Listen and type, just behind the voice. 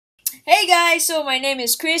Hey guys, so my name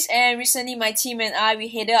is Chris and recently my team and I we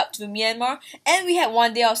headed up to Myanmar and we had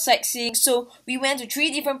one day of sightseeing. So we went to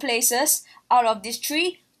 3 different places. Out of these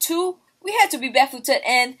 3, 2 we had to be barefooted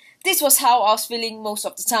and this was how I was feeling most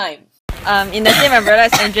of the time. In the same umbrella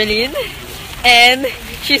is Angeline and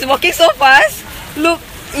she's walking so fast. Look,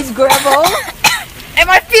 it's gravel and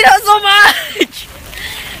my feet hurt so much.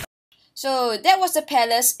 So that was the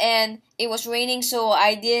palace and it was raining, so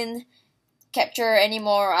I didn't capture any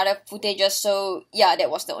more other footages, so yeah,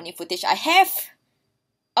 that was the only footage I have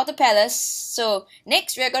of the palace. So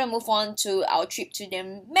next we're gonna move on to our trip to the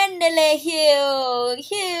Mandalay hill. The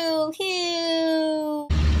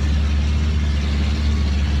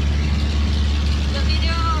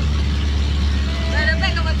video by the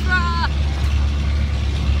back of a truck.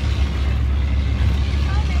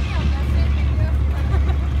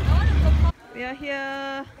 We are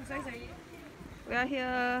here. We are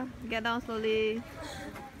here. Get down slowly.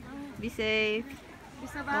 Be safe. We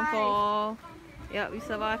survived. Don't fall. Yeah, we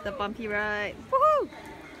survived the bumpy ride. Woohoo!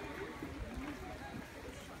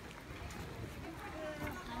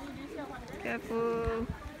 Careful.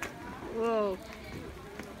 Whoa.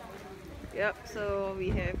 Yep, so we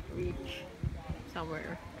have reached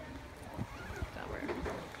somewhere.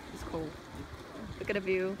 It's cool. Look at the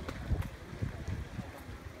view.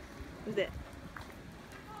 Who's that?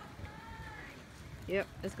 Yep,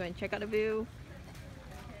 let's go and check out the view.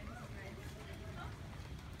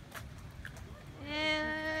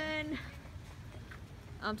 And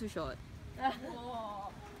I'm too short.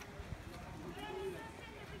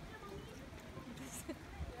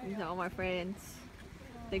 These are all my friends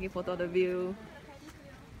taking photo of the view.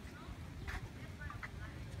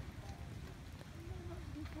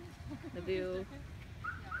 The view.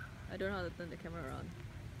 I don't know how to turn the camera around.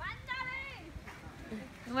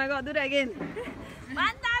 Oh my god, do that again!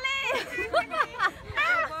 Mandalay!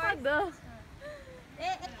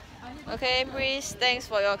 Okay, Breeze, thanks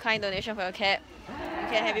for your kind donation for your cap. You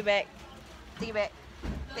can have it back. Take it back.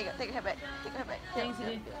 Take it back. Take it back. Thanks,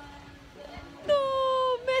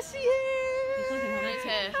 no, messy hair! Nice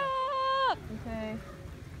hair. Ah! Okay.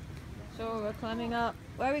 So we're climbing up.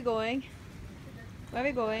 Where are we going? Where are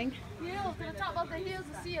we going? Hill, to the top of the hill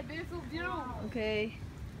to see a beautiful view. Okay.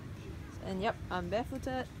 And yep, I'm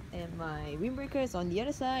barefooted and my windbreaker is on the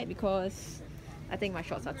other side because I think my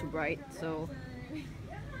shots are too bright, so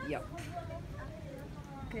yep.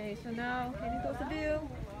 Okay, so now heading towards the view.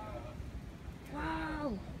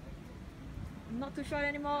 Wow! I'm not too short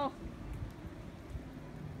anymore.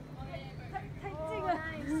 Oh,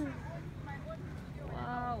 nice.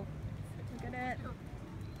 Wow! Look at that!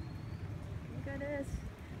 Look at this!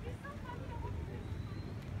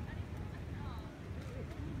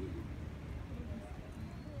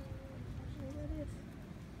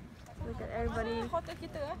 Look at everybody.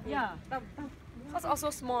 Yeah. That's also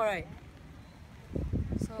small, right?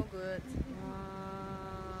 So good.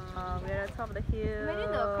 Wow, we're at the top of the hill. Maybe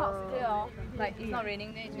the clouds there, like it's not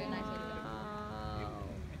raining there, it's very nice. Wow.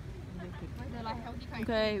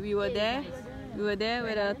 Okay, we were there where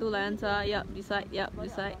the 2 lions are. Yep,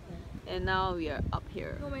 beside. And now we are up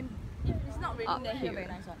here. No, when it's not raining Up there, here. very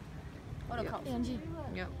nice one. All the Yep. clouds.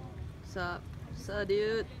 Yep. Sup,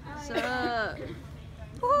 dude. Sup.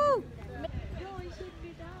 Woohoo!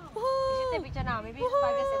 Take picture now. Maybe 5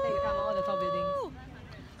 years later you come out all the tall buildings.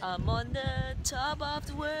 I'm on the top of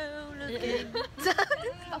the world looking.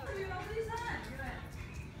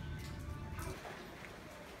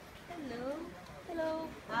 Hello.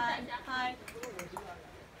 Hi.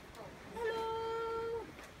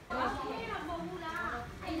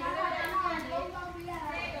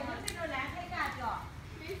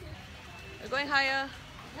 We're going higher.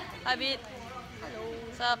 Hi, Beat. Hello.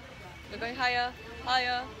 What's up? We're going higher.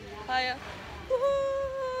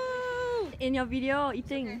 Woohoo! In your video,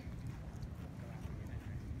 eating.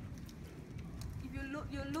 If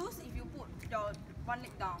you lose if you put your one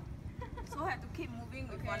leg down. So have to keep moving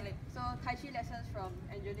with one leg. So Tai Chi lessons from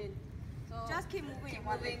Angeline. So Just keep moving with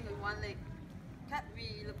one leg. with one leg. Cat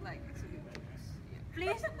we look like absolute.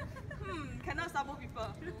 Please? Cannot sabo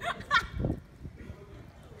people.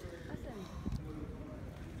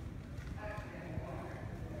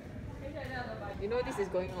 You know this is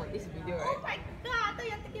going on, this video, right? Oh my god, ito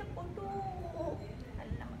yung taking photo.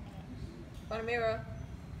 On the mirror.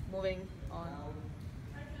 Moving on.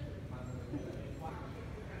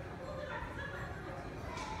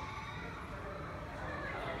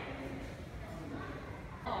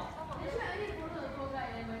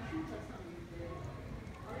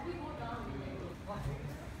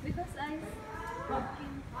 Because I'm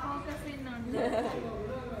focusing on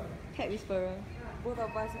Cat whisperer. Both of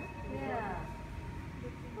us. yeah.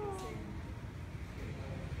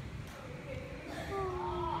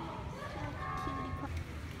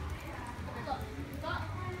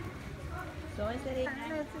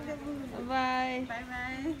 Bye. Bye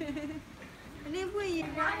bye.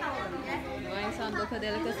 Buying some local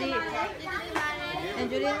delicacy. And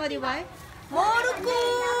Julian, what do you buy? Morocco.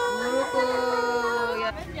 Morocco.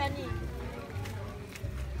 Yeah.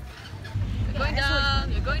 We're going down.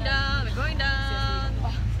 We're going down. We're going down.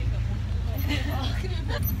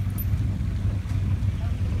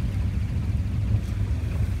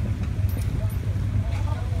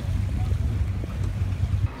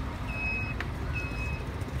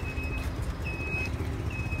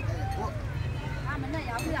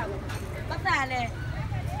 Bắt ra nè.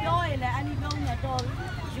 Rồi là anh đi đâu nhà tôi.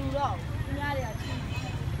 Dù đâu. Nga đi à.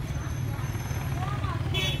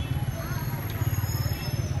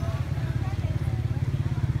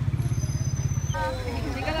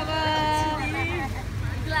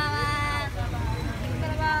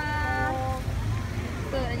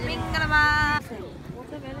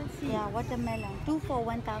 Yeah, watermelon. 2 for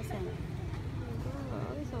 1,000.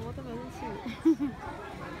 Oh, it's a watermelon seed.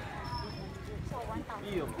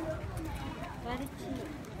 Very cheap.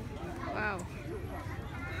 Wow.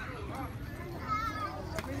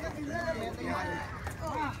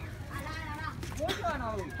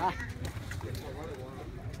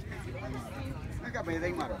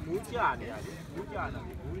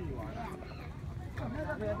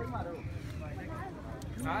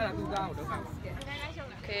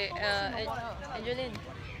 Okay,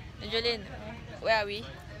 Angeline, where are we?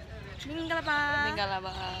 Mingalaba.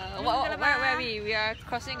 Where are we? We are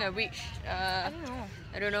crossing a bridge.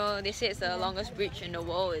 I don't know. They say it's the longest bridge in the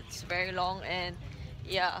world. It's very long and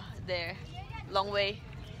yeah, there, long way,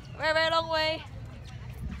 very long way.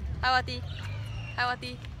 Hi Wati. Hi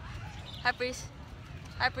Wati. Hi Priest.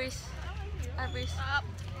 Hi Priest. Hi Priest.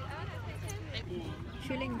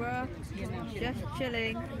 Chilling, bro. Just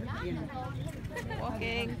chilling.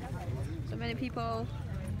 Walking. So many people.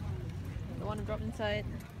 Don't want to drop inside.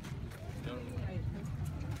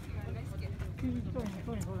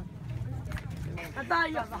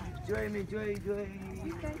 Chơi mình chơi.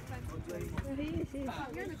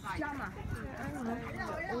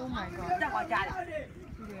 Oh my god.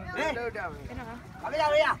 Ê, ở cái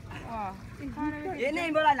đâu đi à? Vậy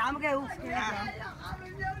nên bữa nay làm cái không?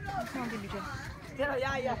 Thế là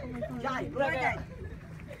dai vậy? Dai, bữa nay.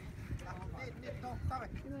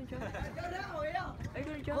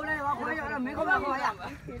 Hôm nay họ khói rồi, mấy con bà khói à?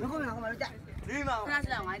 Mấy con nào mà chạy? Đi mà. Nó sẽ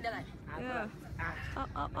là ngoài đây này. Yeah.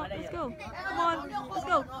 Let's go. Come on, let's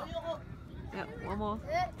go. Yeah, one more.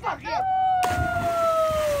 Oh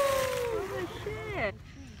shit.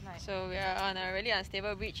 So we are on a really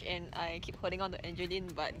unstable beach and I keep holding on to Angeline,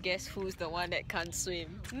 but guess who's the one that can't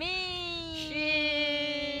swim? Me. She.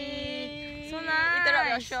 So nice. Interrupt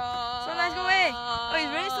your shot. So nice, go away. Oh,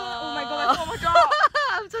 it's very so. Oh my god, oh my god.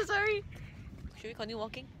 I'm so sorry. Should we continue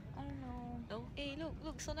walking? I don't know. No. Hey,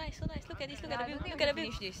 look, so nice, so nice. Look at this, look Yeah, at I the view, don't think look at the we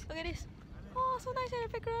view. finish this. Look at this. Oh, so nice at the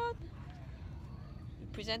background. We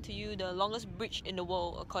present to you the longest bridge in the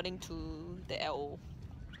world according to the LO.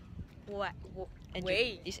 What?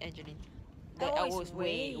 Way. This Angeline. The LO LO is is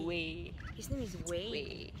way, Way. way, His name is Wei.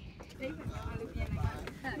 way.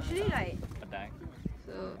 Actually, like.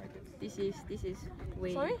 So this is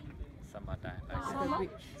way. Sorry? The bridge.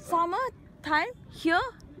 Summer time here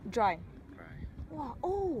dry. Wow.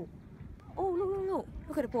 Oh. Oh, look.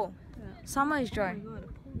 Look at the pole. Yeah. Summer is dry. Oh my god, the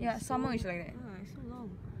pole Yeah, is summer so, is like that. It's so long.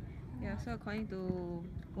 Yeah, so according to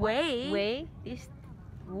Wei. this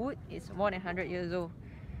wood is more than 100 years old.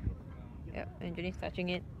 Yep, Angeline's touching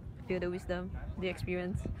it. Feel the wisdom, the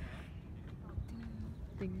experience.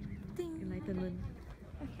 Ding. Ding. Enlightenment.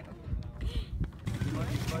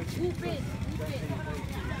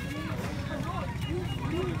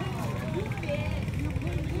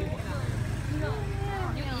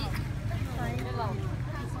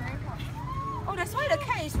 Oh, that's why the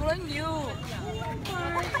cat is following you.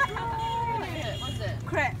 What's that?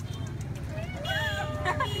 Crap.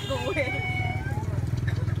 Go away.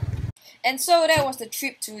 And so that was the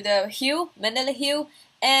trip to the hill, Mandalay Hill,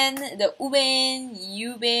 and the Ubein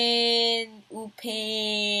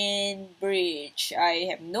Bridge. I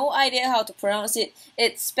have no idea how to pronounce it.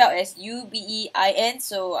 It's spelled as Ubein,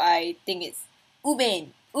 so I think it's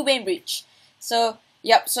Ubein Bridge. So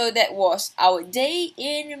yep, so that was our day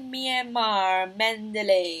in Myanmar,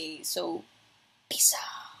 Mandalay. So peace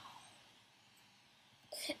out.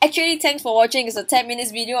 Actually, thanks for watching. It's a 10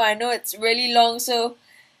 minutes video. I know it's really long, so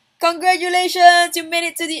congratulations, you made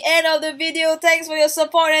it to the end of the video. Thanks for your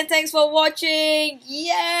support and thanks for watching.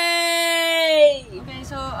 Yay! Okay,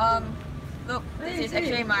 so look, this is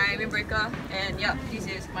actually my windbreaker, and yeah, this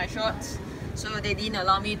is my shorts. So they didn't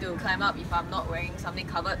allow me to climb up if I'm not wearing something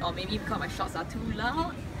covered, or maybe because my shorts are too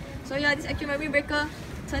loud. So yeah, this is actually my windbreaker.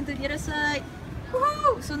 Turn to the other side.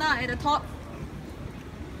 Woohoo! So now at the top.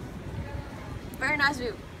 Very nice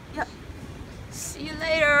view. Yep. See you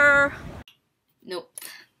later. Nope.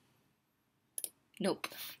 Nope.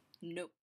 Nope.